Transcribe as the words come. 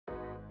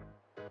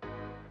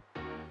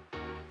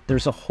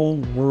there's a whole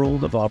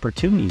world of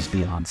opportunities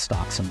beyond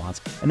stocks and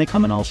bonds, and they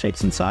come in all shapes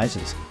and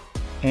sizes.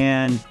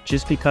 And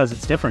just because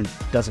it's different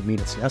doesn't mean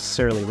it's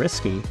necessarily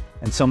risky.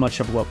 And so much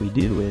of what we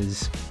do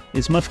is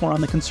much more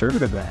on the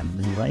conservative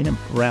end, right?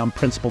 Around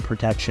principal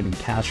protection and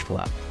cash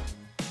flow.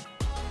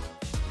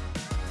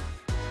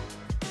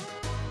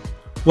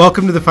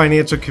 Welcome to the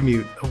Financial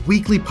Commute, a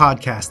weekly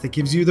podcast that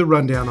gives you the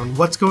rundown on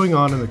what's going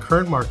on in the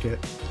current market,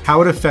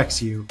 how it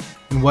affects you,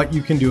 and what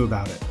you can do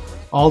about it,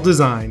 all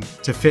designed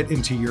to fit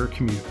into your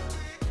commute.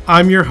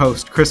 I'm your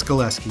host, Chris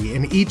Galeski,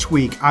 and each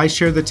week I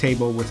share the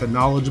table with a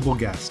knowledgeable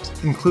guest,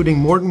 including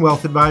Morton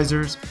Wealth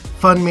Advisors,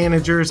 fund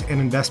managers, and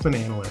investment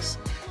analysts,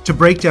 to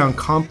break down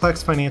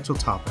complex financial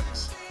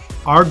topics.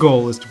 Our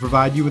goal is to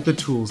provide you with the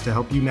tools to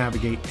help you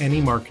navigate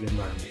any market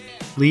environment,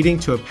 leading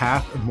to a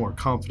path of more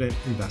confident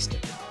investing.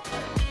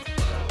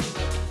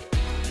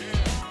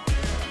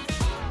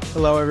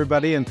 Hello,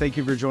 everybody, and thank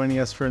you for joining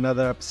us for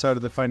another episode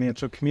of the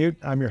Financial Commute.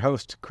 I'm your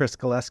host, Chris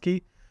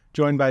Galeski,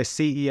 joined by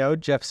CEO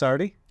Jeff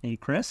Sarti. Hey,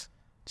 Chris.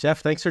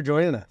 Jeff, thanks for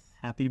joining us.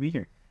 Happy to be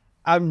here.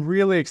 I'm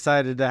really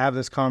excited to have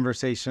this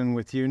conversation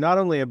with you, not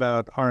only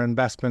about our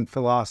investment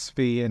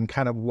philosophy and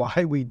kind of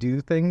why we do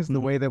things the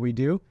way that we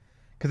do,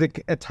 because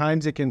at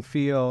times it can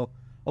feel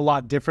a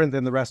lot different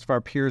than the rest of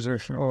our peers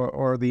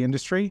or the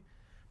industry,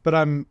 but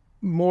I'm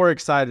more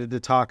excited to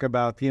talk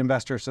about the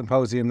Investor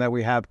Symposium that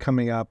we have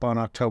coming up on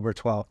October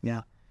 12th.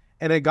 Yeah.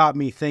 And it got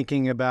me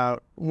thinking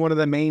about one of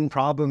the main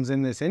problems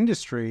in this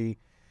industry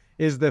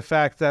is the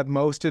fact that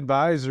most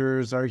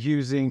advisors are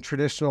using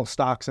traditional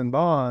stocks and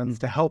bonds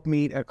to help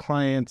meet a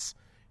client's,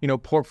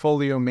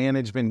 portfolio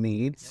management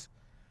needs.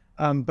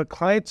 But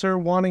clients are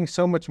wanting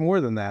so much more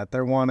than that.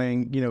 They're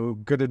wanting,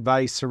 good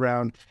advice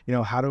around,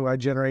 how do I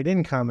generate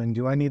income, and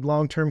do I need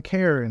long-term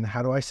care, and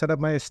how do I set up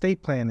my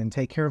estate plan and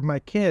take care of my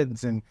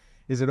kids, and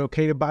is it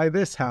okay to buy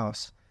this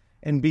house?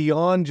 And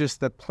beyond just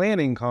the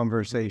planning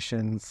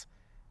conversations,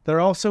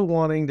 they're also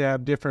wanting to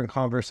have different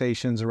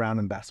conversations around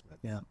investment.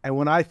 Yeah. And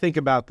when I think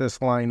about this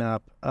lineup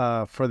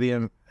for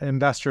the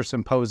Investor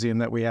Symposium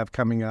that we have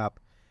coming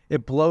up,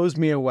 it blows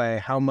me away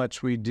how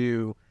much we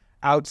do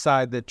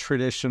outside the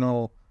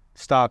traditional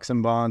stocks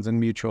and bonds and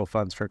mutual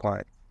funds for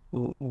clients.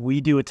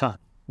 We do a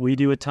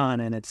ton.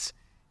 And it's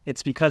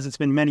because it's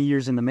been many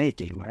years in the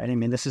making, right? I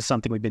mean, this is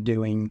something we've been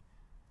doing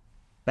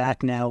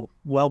back now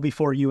well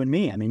before you and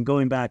me. I mean,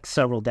 going back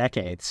several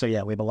decades. So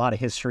yeah, we have a lot of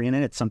history in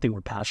it. It's something we're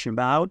passionate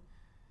about.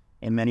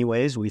 In many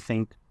ways, we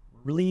think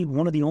really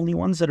one of the only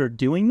ones that are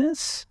doing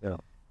this. Yeah.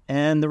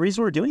 And the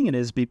reason we're doing it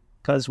is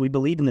because we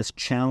believe in this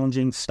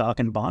challenging stock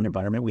and bond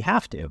environment. We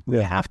have to. We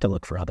have to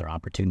look for other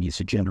opportunities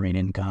to generate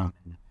income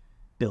and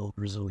build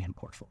resilient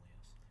portfolios.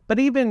 But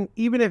even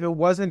if it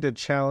wasn't a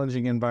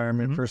challenging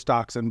environment for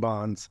stocks and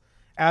bonds,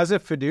 as a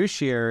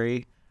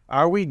fiduciary,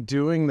 are we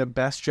doing the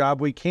best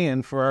job we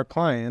can for our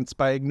clients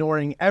by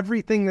ignoring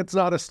everything that's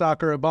not a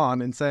stock or a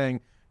bond and saying,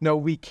 no,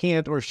 we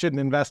can't or shouldn't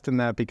invest in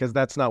that because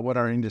that's not what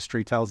our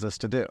industry tells us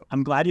to do?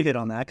 I'm glad you hit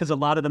on that, because a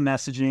lot of the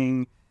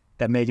messaging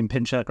that Megan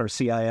Pinchuk, our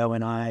CIO,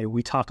 and I,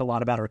 we talk a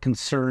lot about our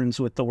concerns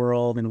with the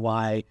world and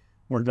why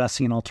we're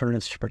investing in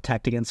alternatives to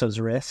protect against those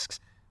risks.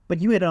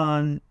 But you hit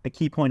on a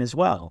key point as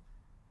well.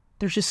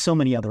 There's just so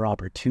many other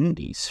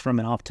opportunities from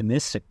an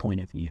optimistic point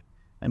of view.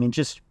 I mean,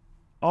 just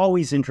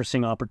always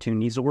interesting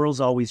opportunities. The world's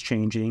always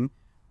changing.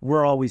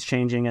 We're always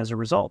changing as a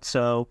result.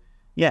 So,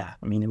 yeah,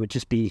 I mean, it would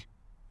just be,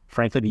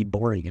 frankly, be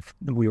boring if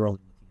we were only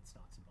looking at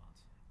stocks and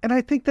bonds. And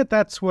I think that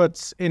that's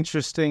what's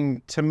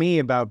interesting to me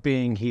about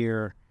being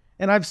here.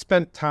 And I've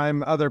spent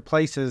time other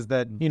places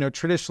that,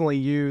 traditionally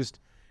used,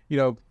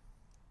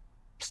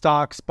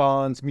 stocks,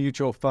 bonds,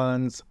 mutual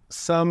funds,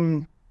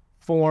 some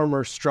form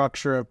or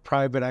structure of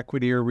private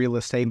equity or real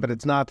estate, but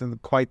it's not to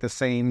quite the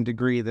same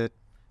degree that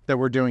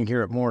we're doing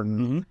here at Morton.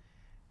 Mm-hmm.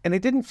 And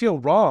it didn't feel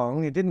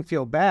wrong. It didn't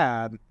feel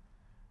bad.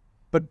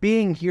 But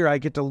being here, I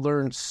get to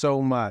learn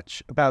so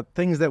much about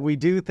things that we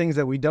do, things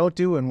that we don't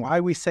do, and why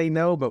we say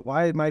no, but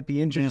why it might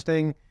be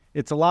interesting. Yeah.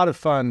 It's a lot of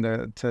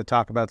fun to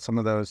talk about some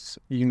of those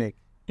unique.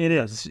 It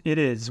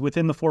is.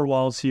 Within the four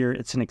walls here,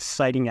 it's an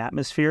exciting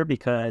atmosphere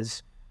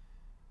because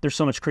there's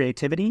so much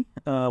creativity.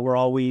 We're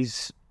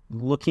always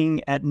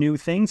looking at new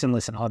things. And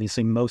listen,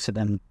 obviously, most of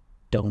them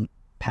don't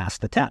pass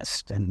the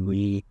test. And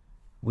we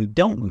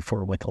don't move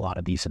forward with a lot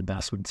of these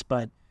investments.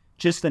 But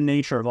just the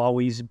nature of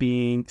always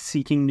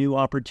seeking new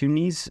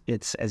opportunities,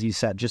 it's, as you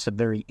said, just a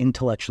very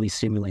intellectually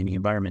stimulating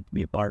environment to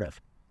be a part of.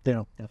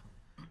 Yeah, definitely.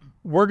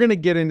 We're going to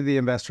get into the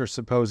Investor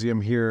Symposium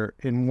here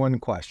in one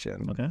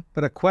question. Okay.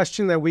 But a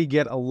question that we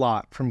get a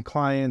lot from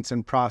clients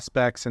and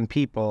prospects and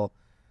people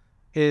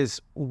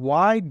is,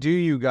 why do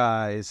you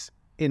guys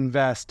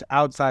invest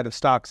outside of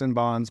stocks and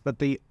bonds, but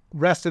the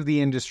rest of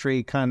the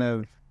industry kind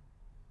of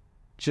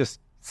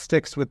just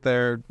sticks with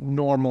their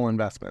normal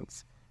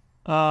investments?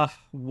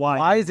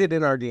 Why is it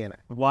in our DNA?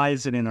 Why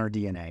is it in our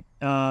DNA?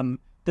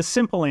 The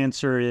simple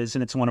answer is,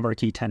 and it's one of our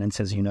key tenets,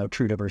 as you know,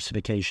 true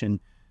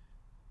diversification.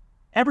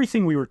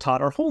 Everything we were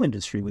taught, our whole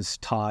industry was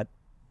taught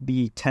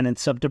the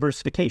tenets of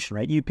diversification,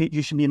 right?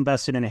 You should be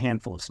invested in a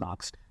handful of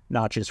stocks,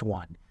 not just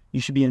one. You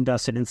should be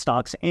invested in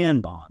stocks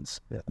and bonds,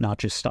 not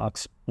just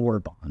stocks or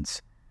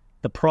bonds.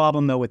 The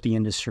problem, though, with the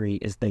industry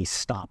is they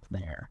stop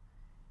there.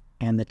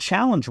 And the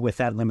challenge with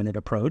that limited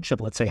approach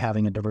of, let's say,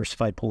 having a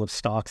diversified pool of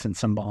stocks and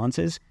some bonds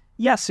is,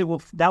 yes,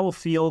 that will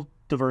feel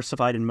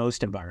diversified in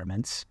most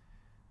environments.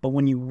 But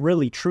when you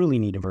really, truly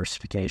need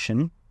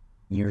diversification,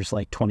 years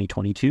like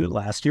 2022,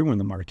 last year when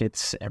the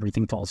markets,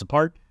 everything falls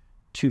apart,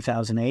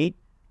 2008,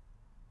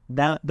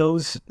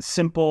 those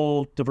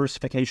simple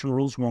diversification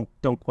rules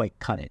don't quite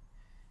cut it.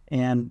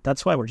 And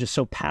that's why we're just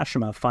so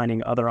passionate about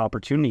finding other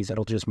opportunities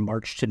that'll just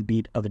march to the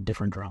beat of a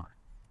different drum.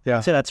 Yeah.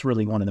 So that's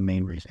really one of the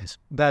main reasons.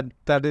 That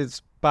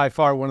is by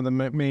far one of the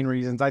main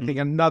reasons. I think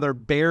another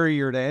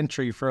barrier to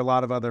entry for a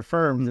lot of other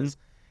firms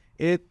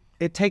is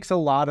it takes a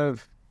lot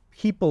of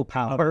people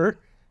power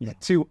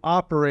to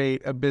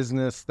operate a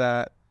business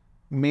that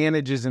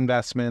manages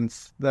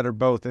investments that are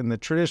both in the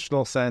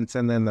traditional sense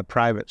and then the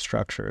private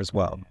structure as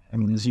well. I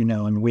mean, as you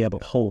know, we have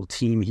a whole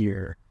team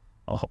here,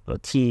 a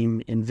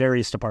team in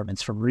various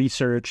departments from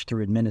research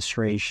through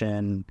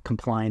administration,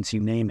 compliance, you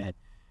name it.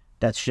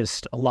 That's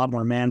just a lot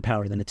more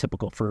manpower than a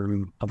typical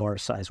firm of our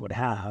size would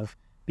have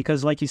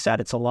because, like you said,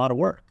 it's a lot of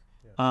work.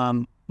 Yeah.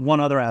 One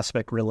other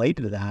aspect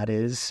related to that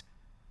is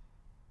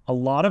a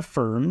lot of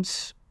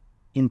firms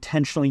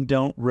intentionally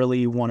don't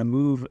really want to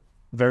move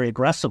very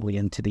aggressively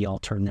into the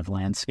alternative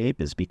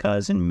landscape is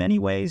because in many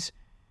ways,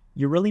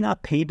 you're really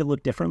not paid to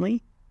look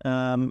differently.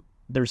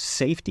 There's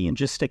safety in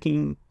just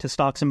sticking to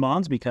stocks and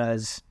bonds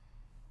because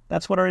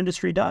that's what our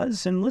industry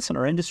does. And listen,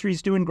 our industry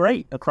is doing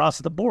great across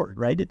the board,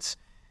 right? It's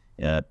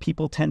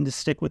people tend to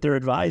stick with their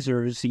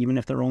advisors even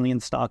if they're only in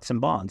stocks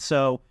and bonds.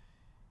 So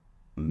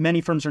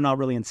many firms are not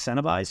really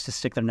incentivized to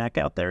stick their neck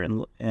out there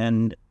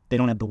and they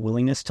don't have the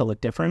willingness to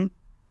look different.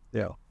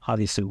 Yeah.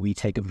 Obviously, we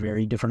take a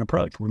very different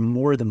approach. We're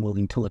more than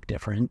willing to look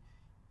different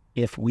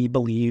if we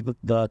believe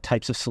the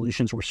types of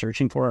solutions we're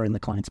searching for are in the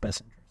client's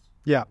best interest.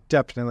 Yeah,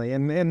 definitely.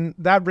 And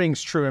that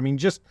rings true. I mean,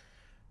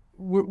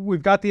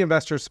 we've got the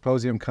Investor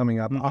Symposium coming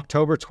up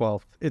October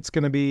 12th. It's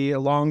going to be a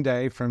long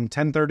day from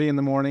 10:30 in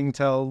the morning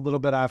till a little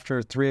bit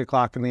after 3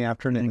 o'clock in the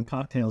afternoon. And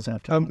cocktails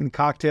after and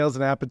cocktails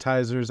and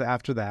appetizers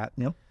after that.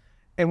 Yep.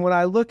 And when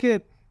I look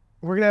at,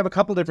 we're going to have a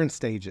couple different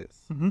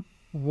stages.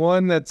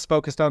 One that's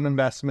focused on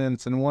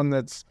investments and one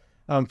that's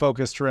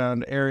focused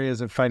around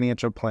areas of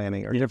financial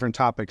planning or different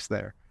topics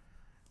there.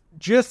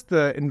 Just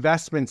the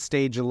investment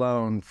stage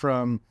alone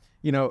from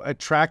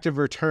attractive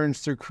returns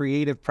through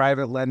creative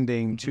private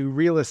lending to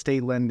real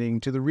estate lending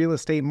to the real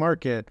estate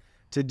market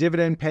to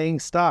dividend paying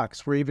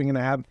stocks. We're even going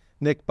to have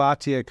Nick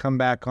Bhatia come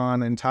back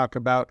on and talk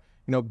about,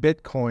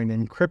 Bitcoin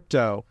and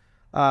crypto.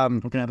 We're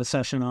going to have a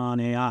session on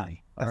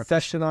AI.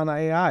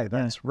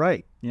 That's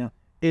right. Yeah.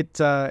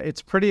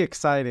 It's pretty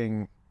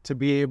exciting to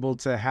be able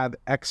to have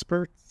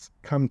experts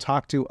come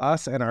talk to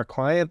us and our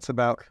clients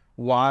about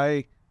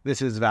why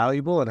this is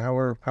valuable and how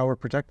we're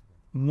protected.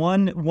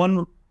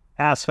 One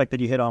aspect that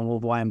you hit on,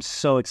 why I'm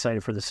so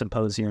excited for the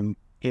symposium,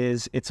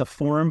 is it's a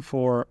forum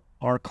for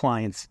our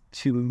clients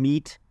to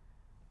meet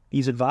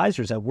these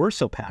advisors that we're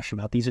so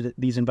passionate about,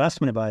 these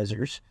investment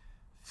advisors,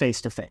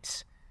 face to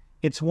face.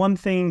 It's one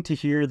thing to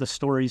hear the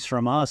stories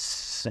from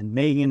us and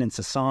Megan and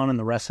Sasan and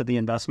the rest of the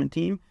investment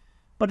team,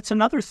 but it's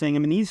another thing. I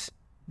mean,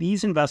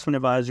 these investment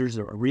advisors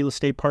are real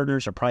estate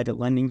partners or private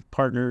lending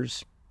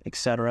partners, et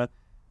cetera.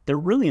 They're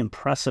really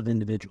impressive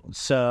individuals.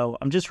 So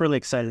I'm just really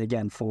excited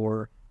again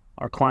for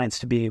our clients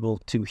to be able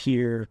to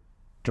hear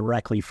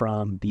directly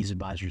from these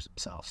advisors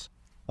themselves.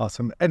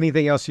 Awesome.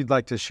 Anything else you'd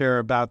like to share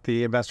about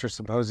the Investor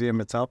Symposium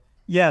itself?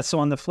 Yeah, so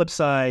on the flip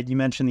side, you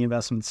mentioned the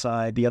investment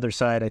side. The other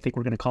side, I think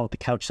we're going to call it the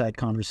couch side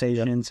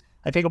conversations.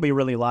 I think it'll be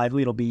really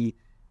lively. It'll be,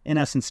 in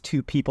essence,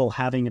 two people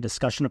having a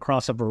discussion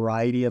across a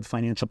variety of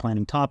financial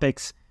planning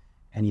topics,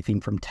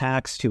 anything from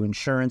tax to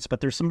insurance.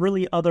 But there's some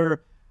really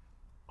other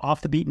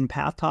off the beaten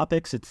path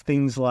topics. It's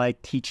things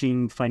like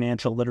teaching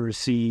financial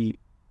literacy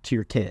to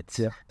your kids.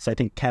 Yeah. So I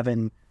think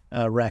Kevin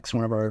Rex,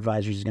 one of our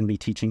advisors, is going to be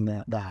teaching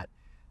that.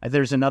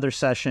 There's another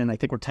session, I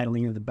think we're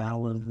titling it the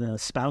Battle of the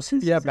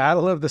Spouses. Yeah,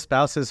 Battle of the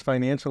Spouses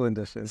Financial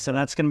Edition. So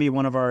that's going to be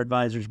one of our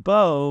advisors,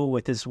 Bo,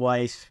 with his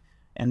wife,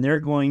 and they're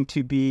going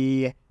to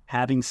be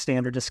having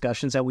standard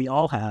discussions that we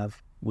all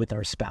have with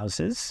our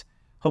spouses.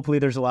 Hopefully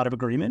there's a lot of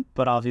agreement,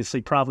 but obviously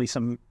probably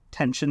some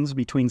tensions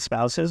between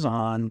spouses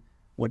on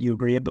what you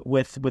agree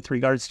with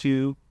regards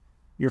to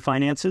your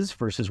finances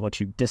versus what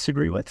you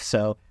disagree with.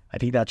 So I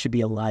think that should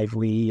be a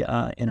lively,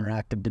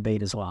 interactive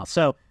debate as well.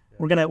 So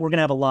we're gonna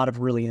have a lot of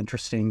really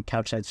interesting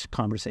couch-side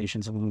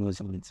conversations along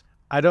those lines.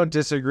 I don't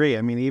disagree.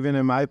 I mean, even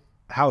in my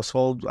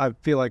household, I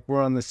feel like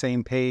we're on the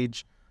same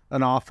page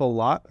an awful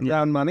lot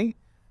around money.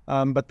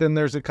 But then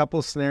there's a couple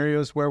of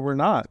scenarios where we're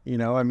not.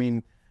 I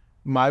mean,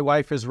 my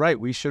wife is right.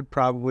 We should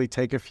probably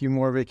take a few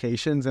more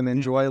vacations and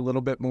enjoy a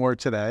little bit more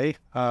today.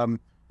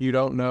 You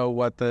don't know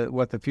what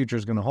the future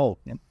is going to hold.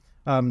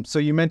 Yeah. So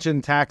you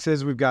mentioned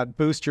taxes. We've got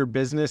Boost Your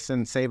Business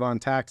and Save on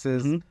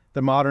Taxes,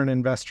 The Modern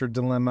Investor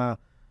Dilemma,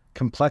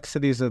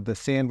 complexities of the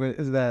sandwich,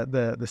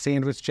 the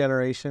sandwich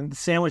generation. The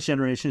sandwich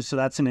generation. So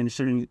that's an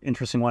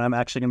interesting one. I'm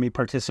actually going to be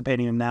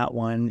participating in that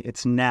one.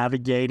 It's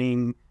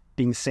navigating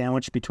being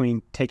sandwiched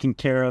between taking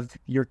care of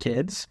your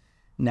kids,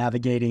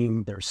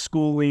 navigating their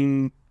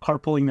schooling,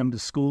 carpooling them to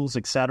schools,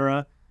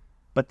 etc.,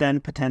 but then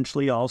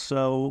potentially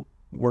also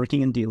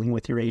working and dealing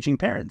with your aging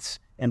parents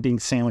and being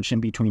sandwiched in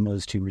between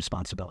those two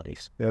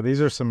responsibilities. Yeah, these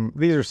are some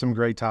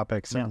great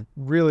topics. Yeah. I'm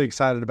really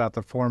excited about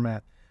the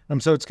format.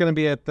 So it's going to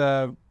be at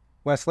the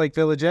Westlake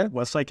Village Inn?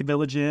 Westlake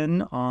Village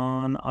Inn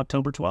on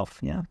October 12th,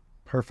 yeah.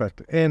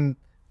 Perfect. And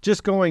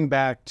just going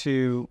back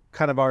to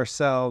kind of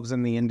ourselves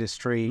in the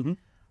industry,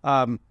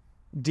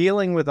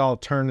 dealing with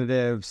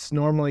alternatives,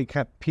 normally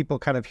people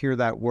kind of hear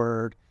that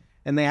word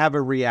and they have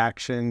a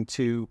reaction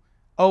to,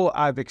 oh,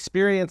 I've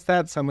experienced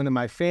that, someone in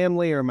my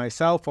family or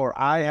myself, or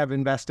I have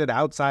invested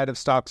outside of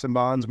stocks and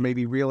bonds,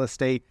 maybe real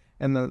estate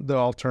and the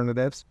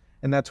alternatives.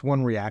 And that's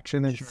one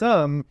reaction. And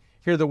some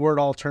hear the word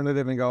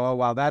alternative and go, oh,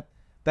 wow,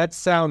 that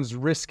sounds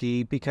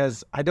risky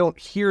because I don't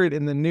hear it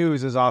in the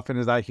news as often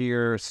as I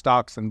hear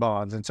stocks and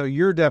bonds. And so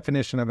your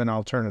definition of an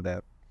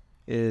alternative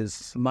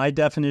is? My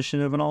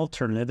definition of an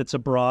alternative, it's a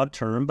broad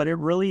term, but it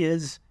really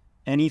is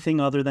anything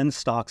other than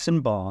stocks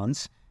and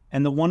bonds.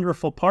 And the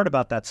wonderful part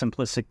about that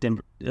simplistic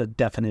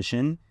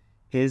definition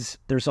is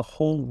there's a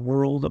whole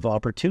world of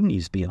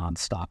opportunities beyond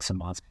stocks and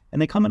bonds,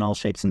 and they come in all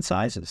shapes and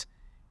sizes.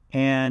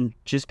 And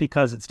just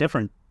because it's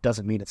different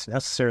doesn't mean it's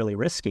necessarily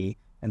risky.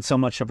 And so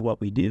much of what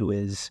we do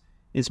is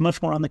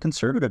much more on the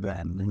conservative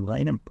end, and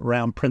right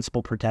around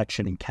principal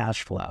protection and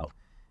cash flow.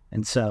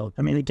 And so,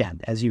 I mean,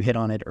 again, as you hit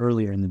on it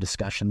earlier in the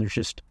discussion, there's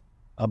just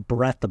a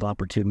breadth of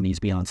opportunities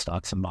beyond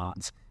stocks and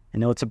bonds. I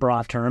know it's a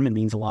broad term; it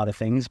means a lot of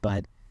things,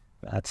 but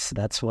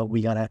that's what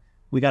we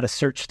gotta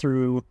search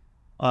through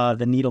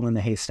the needle in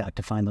the haystack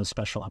to find those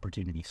special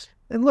opportunities.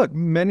 And look,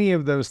 many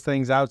of those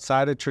things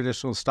outside of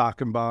traditional stock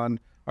and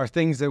bond are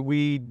things that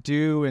we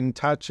do and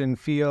touch and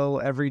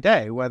feel every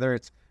day, whether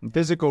it's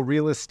physical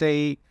real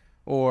estate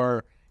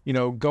or,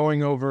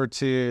 going over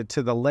to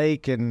the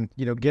lake and,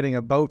 getting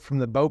a boat from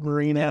the boat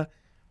marina,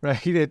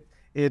 right?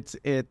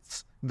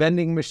 It's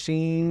vending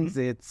machines,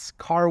 it's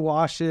car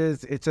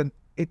washes,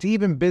 it's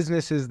even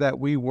businesses that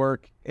we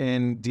work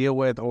and deal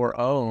with or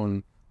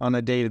own on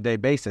a day-to-day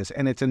basis.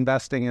 And it's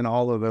investing in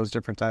all of those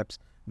different types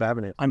of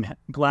avenues. I'm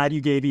glad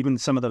you gave even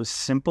some of those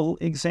simple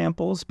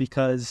examples,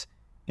 because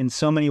in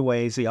so many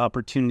ways, the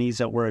opportunities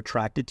that we're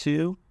attracted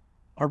to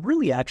are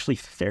really actually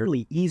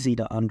fairly easy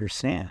to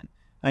understand.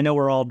 I know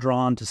we're all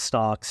drawn to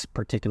stocks,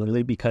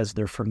 particularly because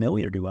they're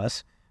familiar to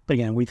us. But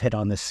again, we've hit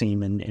on this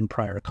theme in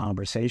prior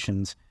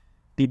conversations.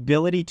 The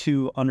ability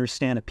to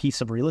understand a piece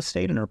of real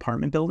estate in an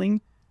apartment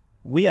building,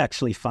 we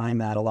actually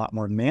find that a lot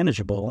more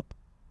manageable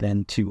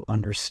than to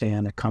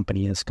understand a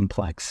company as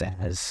complex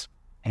as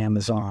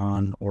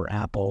Amazon or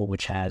Apple,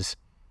 which has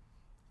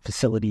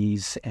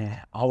facilities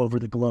all over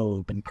the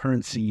globe and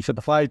currency.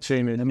 Supply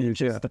chain. I mean,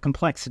 the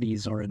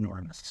complexities are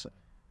enormous.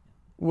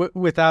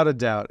 Without a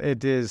doubt,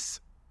 it's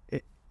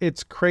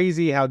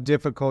crazy how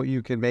difficult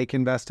you can make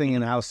investing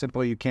and how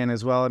simple you can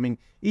as well. I mean,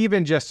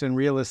 even just in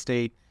real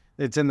estate,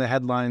 it's in the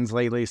headlines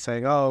lately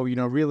saying, oh,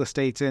 real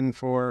estate's in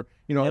for,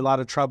 a lot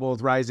of trouble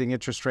with rising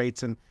interest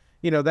rates. And,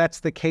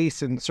 that's the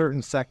case in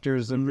certain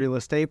sectors of real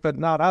estate, but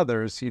not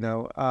others.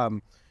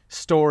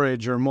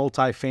 Storage or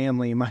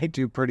multifamily might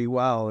do pretty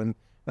well, and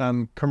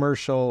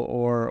commercial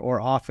or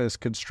office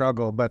could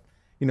struggle. But,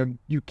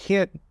 you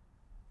can't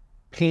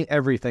paint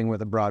everything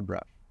with a broad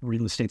brush.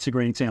 Real estate's a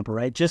great example,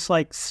 right? Just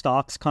like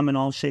stocks come in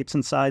all shapes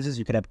and sizes,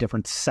 you could have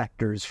different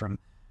sectors from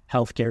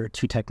healthcare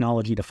to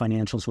technology to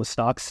financials with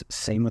stocks.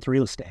 Same with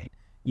real estate.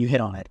 You hit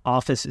on it.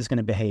 Office is going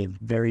to behave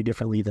very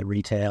differently than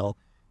retail,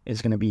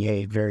 is going to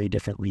behave very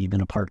differently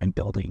than apartment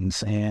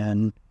buildings.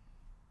 And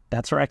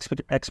that's our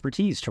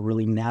expertise, to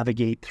really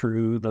navigate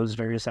through those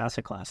various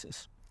asset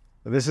classes.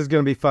 This is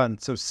going to be fun.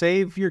 So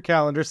save your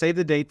calendar, save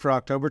the date for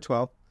October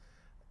 12th.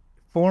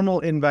 Formal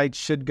invites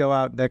should go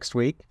out next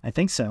week. I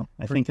think so.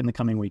 I think in the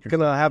coming week. We're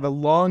going to have a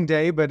long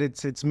day, but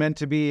it's meant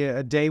to be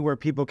a day where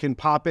people can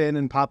pop in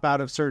and pop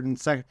out of certain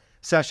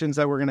sessions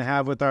that we're going to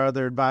have with our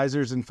other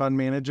advisors and fund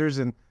managers,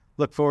 and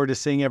look forward to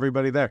seeing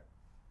everybody there.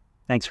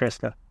 Thanks,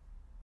 Krista.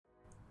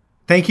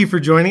 Thank you for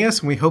joining us,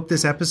 and we hope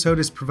this episode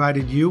has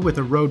provided you with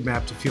a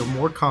roadmap to feel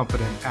more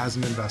confident as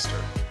an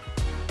investor.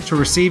 To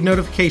receive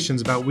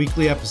notifications about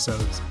weekly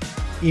episodes,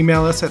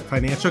 email us at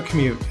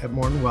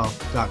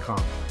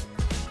financialcommute@mortonwealth.com.